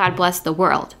and God bless the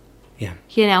world. Yeah.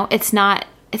 It's not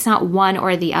one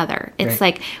or the other. It's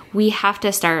like we have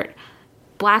to start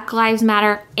Black Lives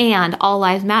Matter and all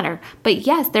lives matter. But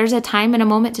yes, there's a time and a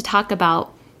moment to talk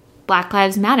about Black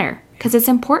Lives Matter because it's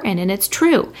important and it's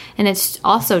true. And it's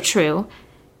also true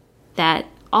that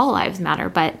all lives matter,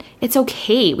 but it's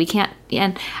okay. We can't,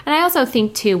 and I also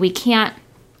think too, we can't,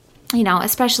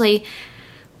 especially,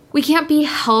 we can't be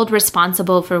held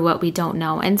responsible for what we don't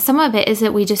know. And some of it is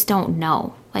that we just don't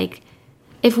know. Like,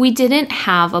 if we didn't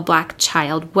have a Black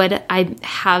child,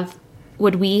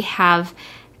 would we have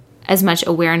as much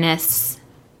awareness?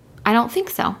 I don't think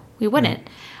so. We wouldn't.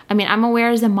 I mean, I'm aware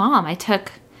as a mom. I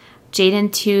took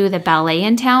Jaden to the ballet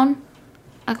in town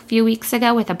a few weeks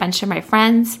ago with a bunch of my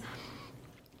friends.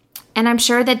 And I'm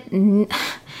sure that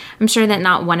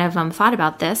not one of them thought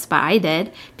about this, but I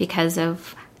did because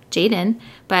of Jaden.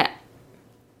 But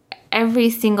every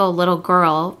single little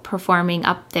girl performing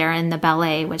up there in the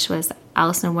ballet, which was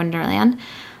Alice in Wonderland,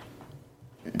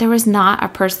 there was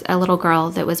not a little girl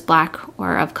that was Black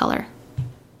or of color.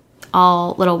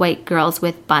 All little white girls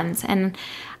with buns. And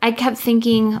I kept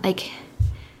thinking, like,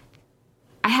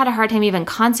 I had a hard time even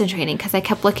concentrating because I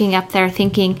kept looking up there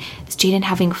thinking, is Jaden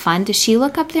having fun? Does she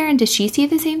look up there and does she see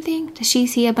the same thing? Does she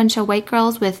see a bunch of white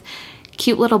girls with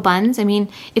cute little buns? I mean,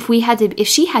 if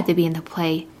she had to be in the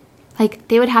play, like,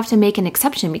 they would have to make an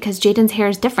exception because Jaden's hair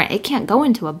is different. It can't go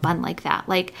into a bun like that.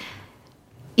 Like,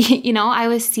 I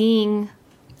was seeing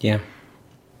it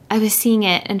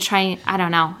and trying, I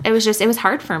don't know. It was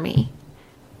hard for me.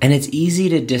 And it's easy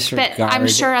to disregard. But I'm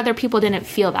sure other people didn't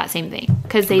feel that same thing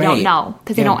because they don't know,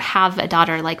 because they don't have a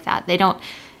daughter like that. They don't.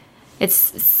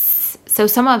 So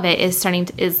some of it is trying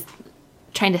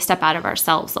to step out of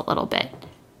ourselves a little bit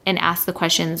and ask the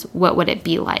questions, what would it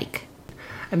be like?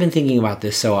 I've been thinking about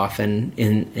this so often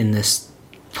in this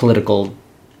political,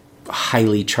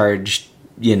 highly charged,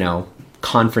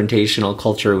 confrontational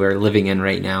culture we're living in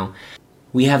right now.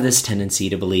 We have this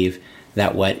tendency to believe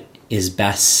that what is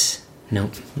best... No,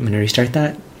 I'm going to restart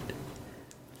that.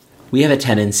 We have a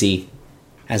tendency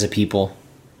as a people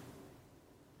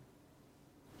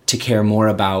to care more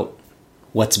about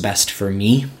what's best for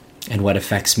me and what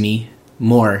affects me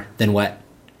more than what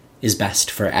is best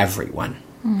for everyone.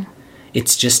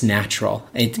 It's just natural.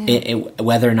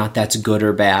 Whether or not that's good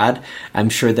or bad, I'm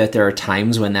sure that there are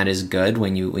times when that is good,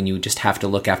 when you just have to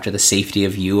look after the safety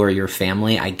of you or your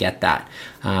family. I get that.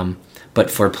 But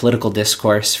for political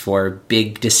discourse, for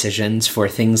big decisions, for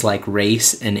things like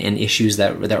race and issues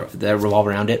that revolve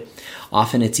around it,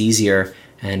 often it's easier,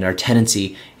 and our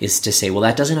tendency is to say, well,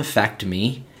 that doesn't affect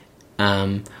me,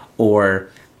 or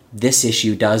this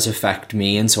issue does affect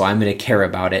me, and so I'm going to care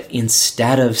about it,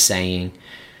 instead of saying,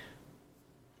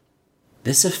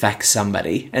 this affects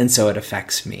somebody, and so it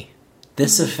affects me.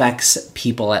 This affects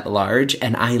people at large,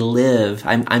 and I'm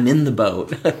in the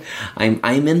boat.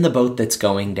 I'm in the boat that's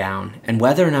going down. And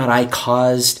whether or not I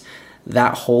caused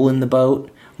that hole in the boat,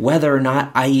 whether or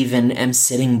not I even am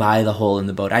sitting by the hole in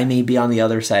the boat, I may be on the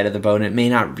other side of the boat, and it may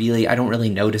not really, I don't really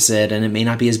notice it, and it may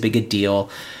not be as big a deal.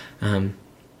 It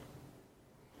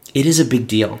is a big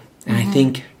deal. And I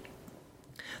think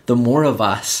the more of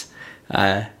us,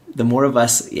 and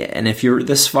if you're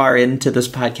this far into this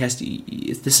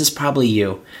podcast, this is probably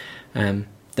you.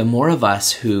 The more of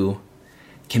us who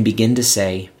can begin to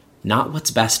say, not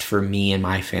what's best for me and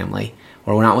my family,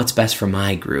 or not what's best for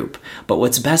my group, but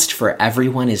what's best for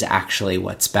everyone is actually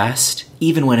what's best,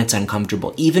 even when it's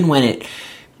uncomfortable, even when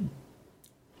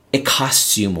it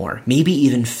costs you more, maybe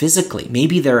even physically.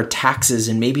 Maybe there are taxes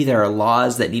and maybe there are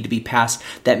laws that need to be passed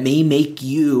that may make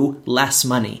you less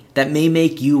money, that may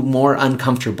make you more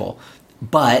uncomfortable,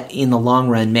 but in the long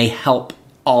run may help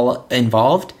all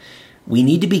involved, we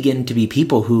need to begin to be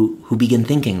people who begin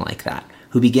thinking like that,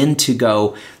 who begin to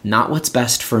go, not what's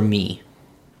best for me,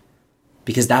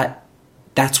 because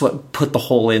that's what put the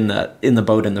hole in the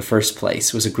boat in the first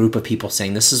place, was a group of people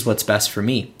saying, this is what's best for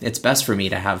me. It's best for me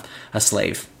to have a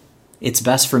slave. It's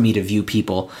best for me to view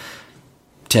people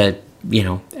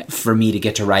for me to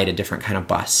get to ride a different kind of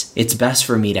bus. It's best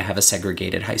for me to have a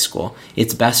segregated high school.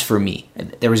 It's best for me.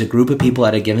 There was a group of people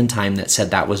at a given time that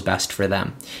said that was best for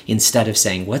them, instead of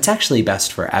saying, what's actually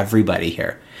best for everybody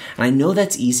here? And I know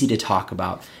that's easy to talk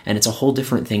about, and it's a whole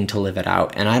different thing to live it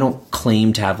out. And I don't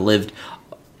claim to have lived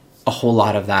a whole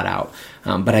lot of that out.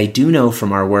 But I do know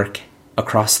from our work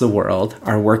across the world,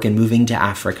 our work in moving to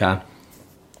Africa,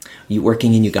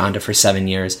 working in Uganda for 7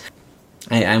 years,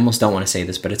 I almost don't want to say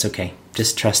this, but it's okay.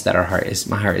 Just trust that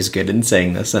my heart is good in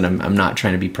saying this, and I'm not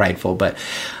trying to be prideful, but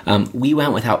we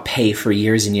went without pay for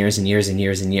years and years and years and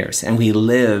years and years, and we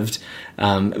lived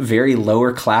very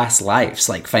lower class lives,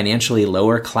 like financially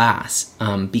lower class,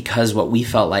 because what we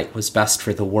felt like was best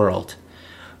for the world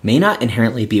may not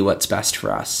inherently be what's best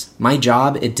for us. My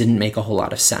job, it didn't make a whole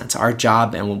lot of sense. Our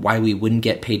job, and why we wouldn't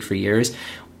get paid for years,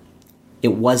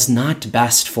 it was not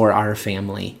best for our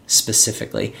family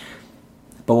specifically.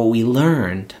 But what we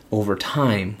learned over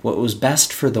time, what was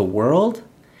best for the world,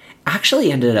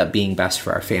 actually ended up being best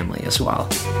for our family as well.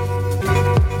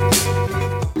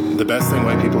 The best thing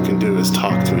white people can do is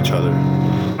talk to each other.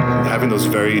 Having those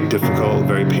very difficult,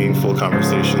 very painful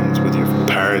conversations with your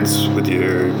parents, with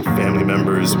your family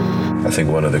members. I think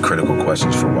one of the critical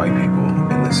questions for white people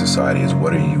in this society is,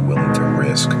 what are you willing to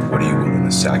risk? What are you willing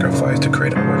to sacrifice to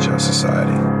create a more just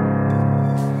society?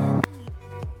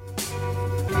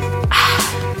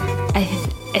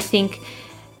 I think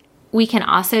we can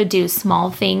also do small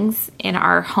things in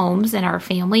our homes and our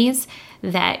families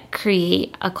that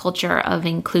create a culture of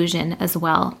inclusion as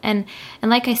well. And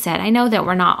like I said, I know that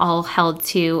we're not all held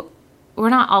to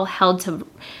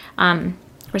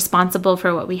responsible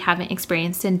for what we haven't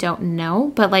experienced and don't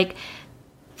know, but like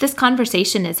this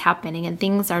conversation is happening and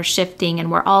things are shifting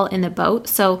and we're all in the boat.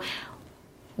 So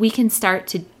we can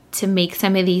start to make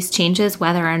some of these changes,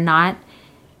 whether or not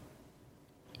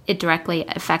it directly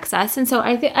affects us. And so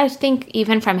I think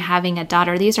even from having a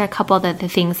daughter, these are a couple of the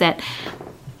things that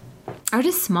are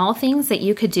just small things that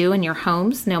you could do in your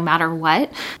homes no matter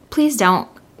what. Please don't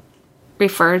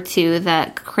refer to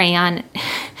the crayon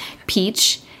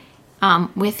peach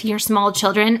with your small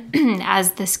children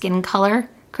as the skin color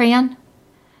crayon.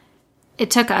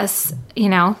 It took us,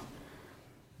 even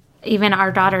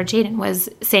our daughter Jaden was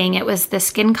saying it was the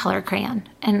skin color crayon.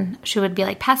 And she would be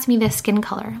like, pass me the skin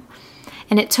color.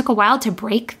 And it took a while to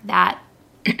break that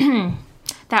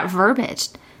that verbiage.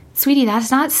 Sweetie, that's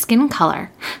not skin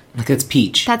color. Like, that's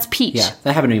peach. That's peach. Yeah,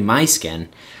 that happened to be my skin.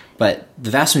 But the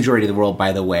vast majority of the world,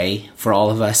 by the way, for all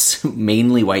of us,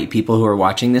 mainly white people who are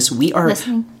watching this, we are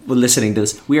listening to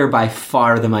this. We are by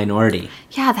far the minority.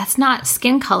 Yeah, that's not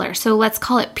skin color. So let's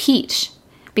call it peach.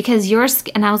 Because your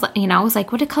skin, and I was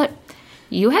like, what color?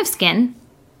 You have skin.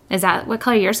 Is that what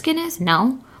color your skin is?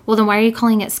 No. Well, then why are you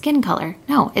calling it skin color?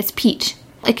 No, it's peach.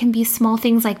 It can be small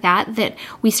things like that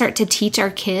we start to teach our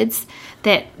kids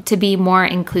that to be more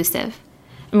inclusive.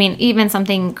 I mean, even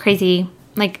something crazy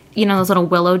like, those little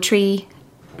willow tree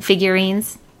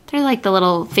figurines. They're like the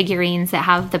little figurines that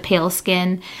have the pale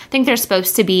skin. I think they're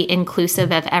supposed to be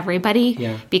inclusive of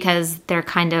everybody because they're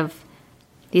kind of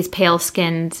these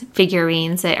pale-skinned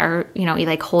figurines that are,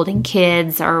 like holding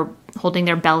kids or holding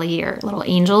their belly or little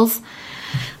angels.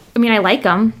 I mean, I like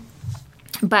them,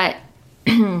 but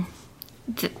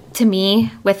to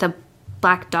me, with a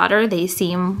black daughter, they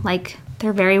seem like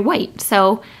they're very white.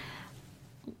 So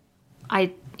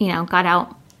I, got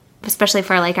out, especially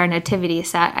for like our nativity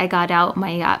set, I got out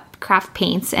my craft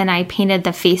paints and I painted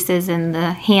the faces and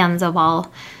the hands of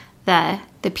all the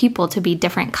people to be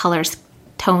different colors,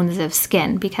 tones of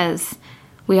skin, because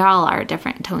we all are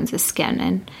different tones of skin.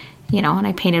 And and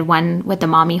I painted one with the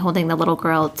mommy holding the little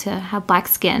girl to have black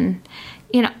skin,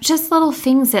 just little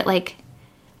things that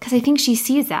because I think she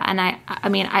sees that. And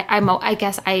I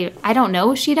guess I don't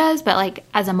know if she does, but like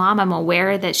as a mom, I'm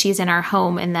aware that she's in our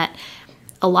home and that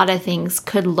a lot of things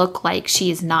could look like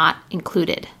she's not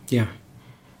included. Yeah.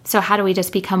 So how do we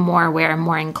just become more aware and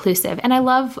more inclusive? And I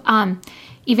love,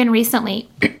 even recently,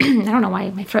 I don't know why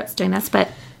my throat's doing this, but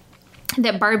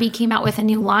that Barbie came out with a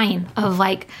new line of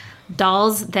like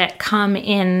dolls that come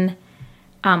in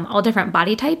all different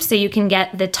body types. So you can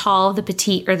get the tall, the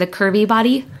petite, or the curvy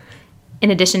body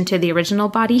in addition to the original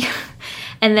body.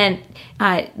 And then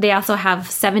they also have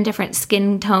 7 different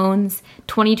skin tones,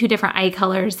 22 different eye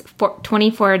colors,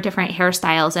 24 different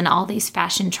hairstyles, and all these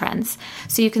fashion trends.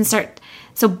 So you can start,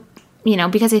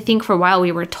 because I think for a while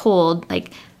we were told,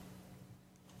 like,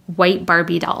 white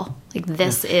Barbie doll. Like,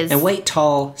 this is... And white,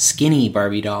 tall, skinny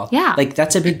Barbie doll. Yeah. Like,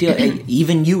 that's a big deal.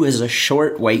 Even you as a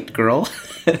short white girl,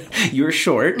 you're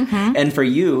short. Mm-hmm. And for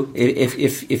you,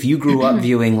 if you grew up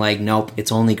viewing, like, nope,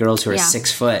 it's only girls who are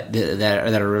 6 foot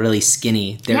that are really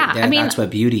skinny. That's what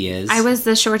beauty is. I was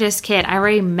the shortest kid. I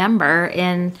remember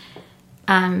in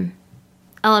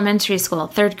elementary school,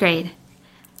 3rd grade,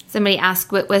 somebody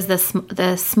asked what was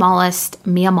the smallest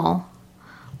mammal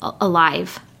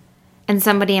alive. And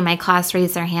somebody in my class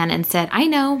raised their hand and said, I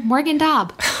know, Morgan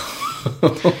Daub.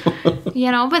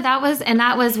 But that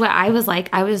was what I was like.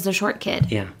 I was the short kid.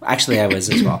 Yeah. Actually, I was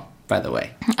as well, by the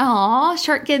way. Aw,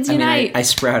 short kids unite. I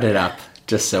sprouted up,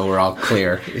 just so we're all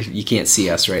clear. You can't see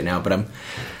us right now, but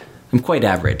I'm quite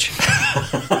average.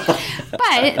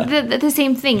 But the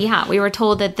same thing, yeah. We were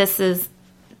told that this is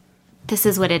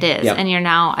what it is. Yep. And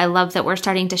I love that we're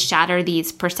starting to shatter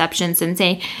these perceptions and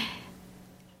say,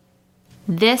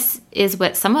 this is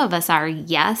what some of us are,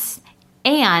 yes,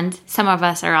 and some of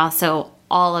us are also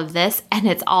all of this, and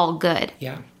it's all good.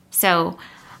 Yeah. So,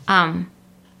 I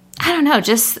don't know,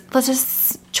 just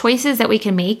choices that we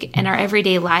can make in our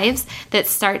everyday lives that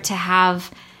start to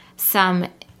have some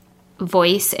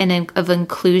voice of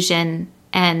inclusion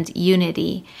and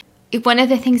unity. One of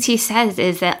the things he says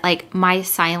is that, like, my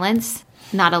silence,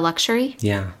 not a luxury.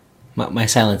 Yeah. My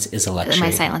silence is a luxury.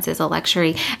 My silence is a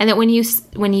luxury. And that when you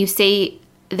say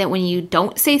that when you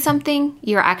don't say something,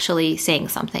 you're actually saying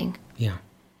something. Yeah.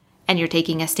 And you're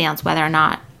taking a stance whether or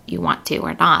not you want to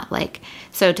or not. Like,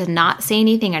 so to not say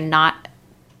anything or not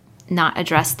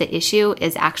address the issue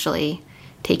is actually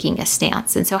taking a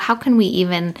stance. And so how can we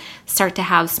even start to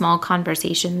have small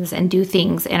conversations and do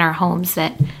things in our homes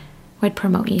that would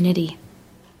promote unity?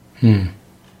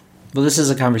 Well, this is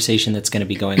a conversation that's going to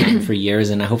be going on for years,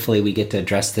 and hopefully we get to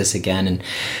address this again and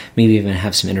maybe even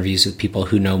have some interviews with people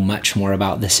who know much more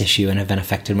about this issue and have been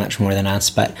affected much more than us.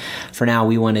 But for now,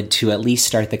 we wanted to at least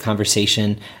start the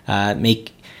conversation,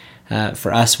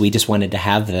 for us, we just wanted to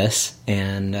have this.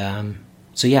 And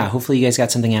so, yeah, hopefully you guys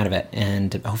got something out of it,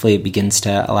 and hopefully it begins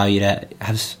to allow you to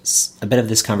have a bit of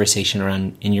this conversation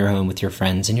around in your home with your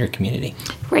friends and your community.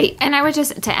 Right. And I would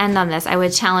to end on this, I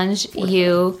would challenge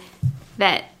you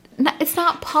that it's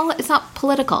not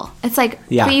political. It's like,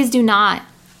 please do not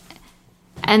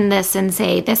end this and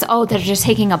say this, they're just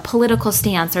taking a political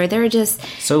stance, or they're just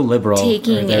so liberal,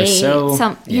 taking no,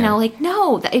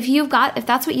 if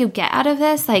that's what you get out of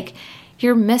this, like,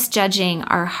 you're misjudging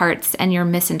our hearts and you're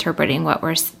misinterpreting what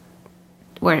we're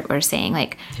saying.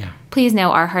 Like, please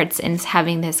know our hearts in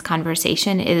having this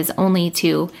conversation is only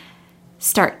to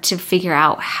start to figure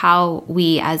out how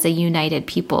we as a united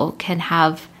people can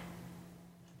have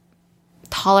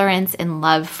tolerance and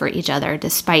love for each other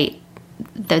despite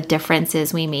the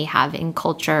differences we may have in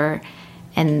culture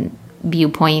and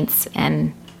viewpoints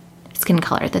and skin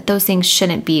color, that those things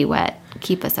shouldn't be what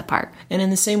keep us apart. And in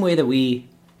the same way that we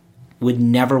would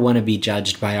never want to be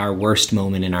judged by our worst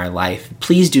moment in our life,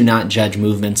 please do not judge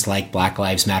movements like Black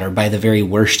Lives Matter by the very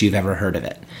worst you've ever heard of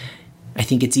it. I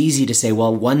think it's easy to say,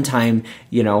 well, one time,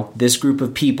 this group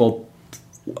of people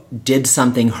did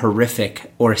something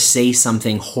horrific or say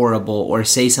something horrible or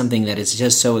say something that is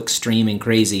just so extreme and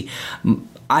crazy.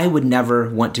 I would never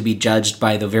want to be judged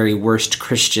by the very worst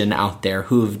Christian out there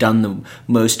who have done the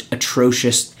most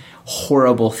atrocious,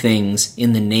 horrible things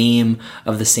in the name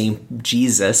of the same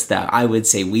Jesus that I would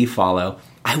say we follow.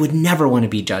 I would never want to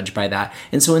be judged by that.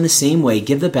 And so in the same way,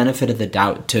 give the benefit of the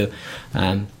doubt to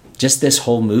just this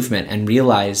whole movement and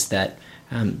realize that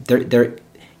there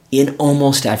in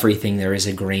almost everything there is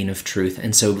a grain of truth.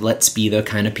 And so let's be the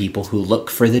kind of people who look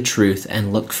for the truth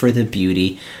and look for the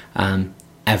beauty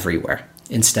everywhere,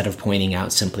 instead of pointing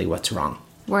out simply what's wrong.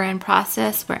 We're in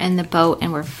process, we're in the boat,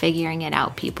 and we're figuring it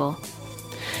out, people.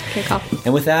 Okay, cool.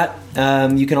 And with that,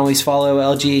 you can always follow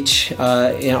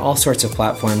LGH in all sorts of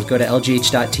platforms. Go to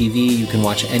lgh.tv. You can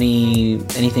watch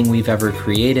anything we've ever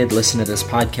created. Listen to this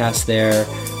podcast there.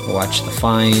 Watch The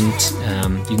Find.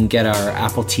 You can get our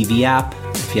Apple TV app.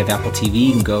 If you have Apple TV,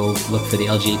 you can go look for the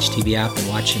LGH TV app and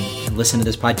watch and listen to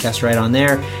this podcast right on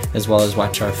there, as well as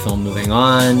watch our film Moving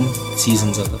On,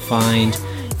 Seasons of The Find.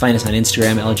 Find us on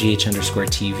Instagram,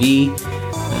 LGH_TV,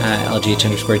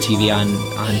 LGH_TV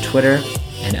on Twitter,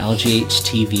 and LGH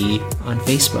TV on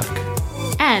Facebook.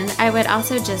 And I would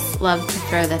also just love to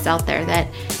throw this out there that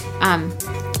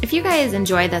if you guys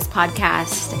enjoy this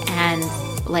podcast and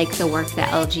like the work that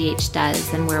LGH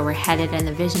does and where we're headed and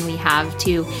the vision we have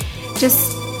to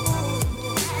just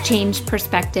change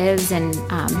perspectives and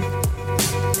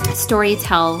story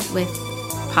tell with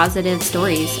positive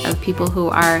stories of people who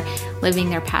are living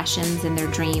their passions and their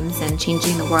dreams and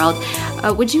changing the world.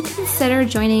 Would you consider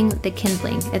joining the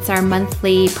Kindling? It's our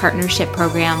monthly partnership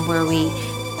program where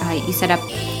you set up,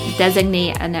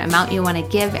 designate an amount you want to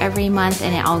give every month,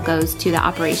 and it all goes to the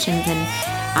operations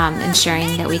and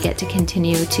ensuring that we get to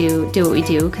continue to do what we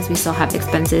do, because we still have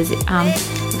expenses with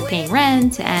paying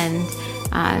rent and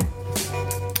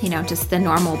just the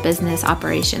normal business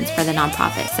operations for the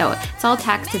nonprofit. So it's all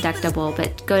tax deductible,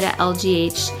 but go to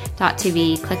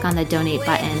lgh.tv, click on the donate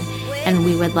button, and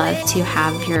we would love to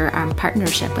have your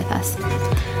partnership with us.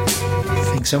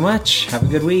 Thanks so much. Have a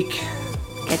good week.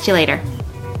 Catch you later.